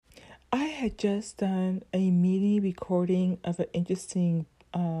had just done a mini recording of an interesting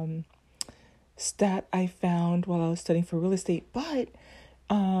stat I found while I was studying for real estate. But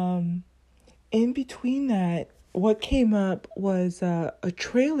in between that, what came up was a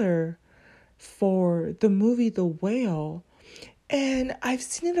trailer for the movie The Whale. And I've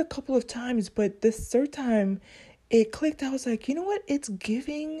seen it a couple of times, but this third time it clicked. I was like, you know what? It's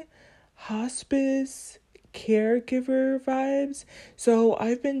giving hospice caregiver vibes. So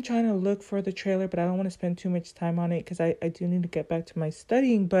I've been trying to look for the trailer, but I don't want to spend too much time on it because I do need to get back to my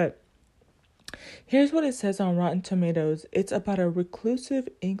studying. But here's what it says on Rotten Tomatoes. It's about a reclusive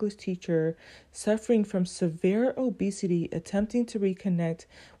English teacher suffering from severe obesity attempting to reconnect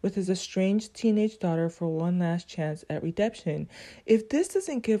with his estranged teenage daughter for one last chance at redemption. If this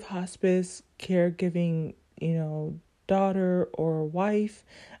doesn't give hospice caregiving, daughter or wife,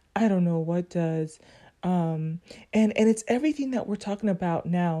 I don't know what does. And it's everything that we're talking about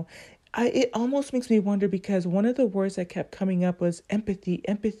now. It almost makes me wonder because one of the words that kept coming up was empathy,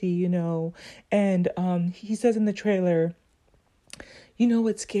 and he says in the trailer,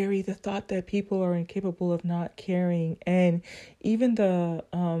 it's scary, the thought that people are incapable of not caring. And even the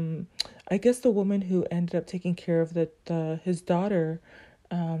I guess the woman who ended up taking care of his daughter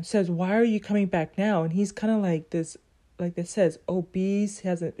says, why are you coming back now? And he's kind of like this, like it says, obese,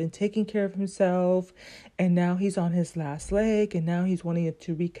 hasn't been taking care of himself, and now he's on his last leg, and now he's wanting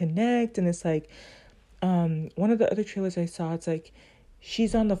to reconnect. And it's like, one of the other trailers I saw, it's like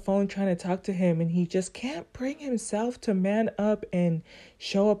she's on the phone trying to talk to him, and he just can't bring himself to man up and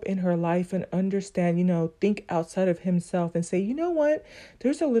show up in her life and understand, think outside of himself and say, you know what,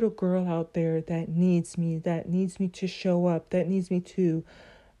 there's a little girl out there that needs me to show up, that needs me to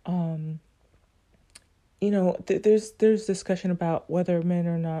there's discussion about whether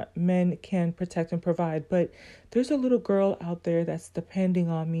men can protect and provide, but there's a little girl out there that's depending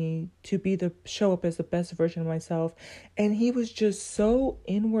on me to show up as the best version of myself. And he was just so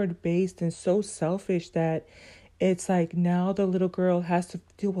inward based and so selfish that it's like now the little girl has to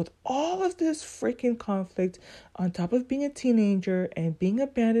deal with all of this freaking conflict on top of being a teenager and being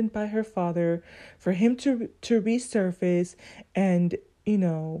abandoned by her father for him to resurface. And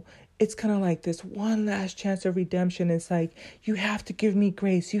it's kind of like this one last chance of redemption. It's like, you have to give me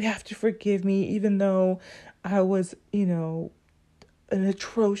grace. You have to forgive me, even though I was, an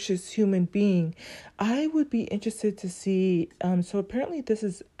atrocious human being. I would be interested to see. So apparently this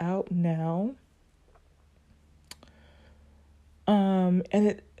is out now. And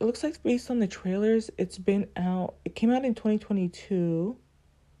it looks like based on the trailers, it's been out. It came out in 2022.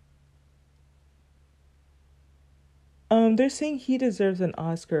 They're saying he deserves an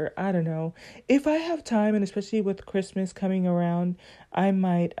Oscar. I don't know. If I have time, and especially with Christmas coming around, I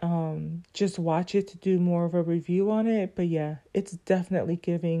might just watch it to do more of a review on it. But yeah, it's definitely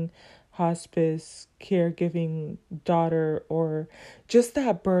giving hospice caregiving daughter, or just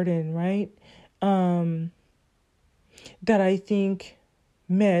that burden, right? That I think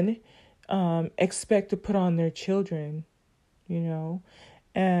men expect to put on their children,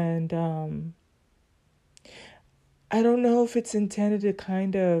 and I don't know if it's intended to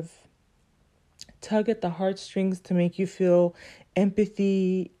kind of tug at the heartstrings to make you feel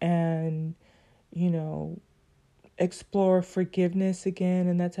empathy and, explore forgiveness again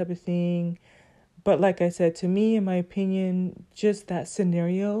and that type of thing. But like I said, to me, in my opinion, just that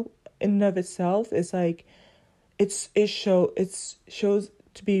scenario in and of itself is like, it shows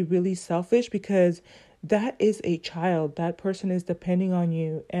to be really selfish, because that is a child. That person is depending on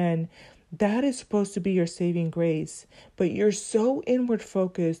you, and that is supposed to be your saving grace. But you're so inward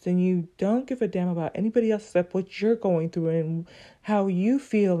focused and you don't give a damn about anybody else except what you're going through and how you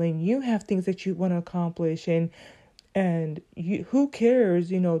feel, and you have things that you want to accomplish, and you, who cares,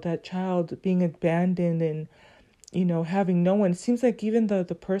 that child being abandoned and having no one. It seems like even the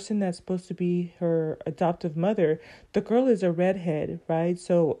person that's supposed to be her adoptive mother, the girl is a redhead, right?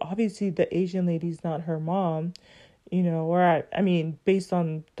 So obviously the Asian lady's not her mom, or I mean, based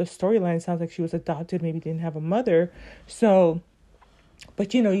on the storyline, it sounds like she was adopted, maybe didn't have a mother. So,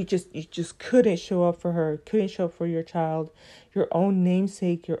 but you just couldn't show up for her, couldn't show up for your child, your own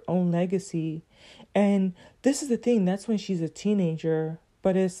namesake, your own legacy. And this is the thing, that's when she's a teenager.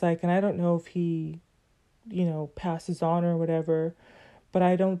 But it's like, and I don't know if he passes on or whatever, but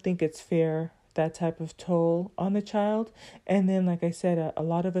I don't think it's fair, that type of toll on the child. And then, like I said, a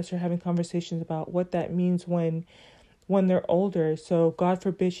lot of us are having conversations about what that means when they're older. So God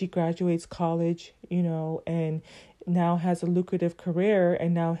forbid she graduates college, and now has a lucrative career,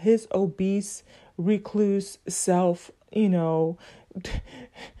 and now his obese recluse self,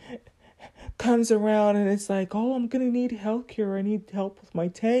 comes around and it's like, oh, I'm gonna need healthcare. I need help with my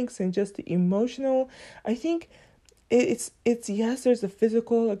tanks, and just the emotional. I think it's yes, there's a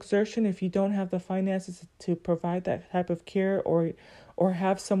physical exertion if you don't have the finances to provide that type of care, or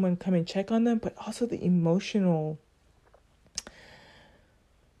have someone come and check on them, but also the emotional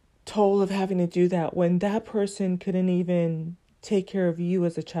toll of having to do that when that person couldn't even take care of you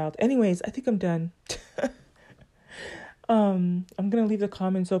as a child. Anyways, I think I'm done. I'm gonna leave the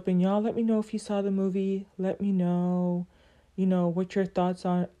comments open. Y'all let me know if you saw the movie. Let me know, what your thoughts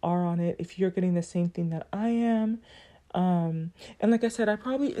are on it, if you're getting the same thing that I am. And like I said, I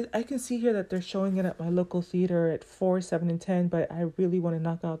can see here that they're showing it at my local theater at 4, 7, and 10, but I really want to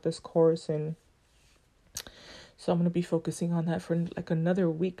knock out this course, and so I'm gonna be focusing on that for like another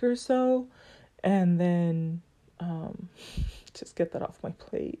week or so, and then just get that off my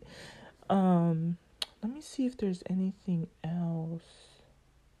plate. Let me see if there's anything else.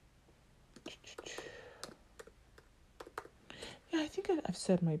 Yeah, I think I've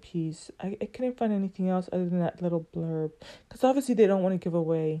said my piece. I couldn't find anything else other than that little blurb, because obviously they don't want to give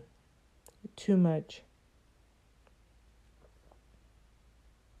away too much.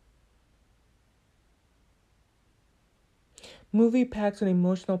 Movie packs an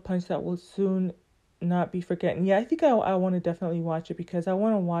emotional punch that will soon not be forgotten. Yeah, I think I want to definitely watch it, because I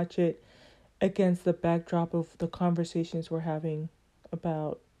want to watch it against the backdrop of the conversations we're having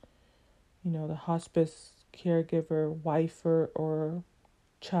about, the hospice caregiver, wife, or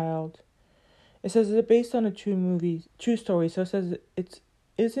child. It says it's based on a true story. So it says it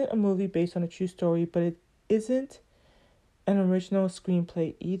isn't a movie based on a true story, but it isn't an original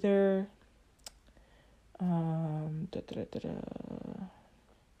screenplay either. Da, da, da, da, da.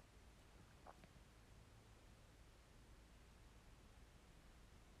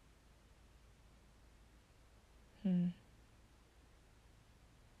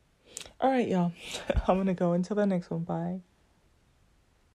 All right, y'all. I'm gonna go until the next one. Bye.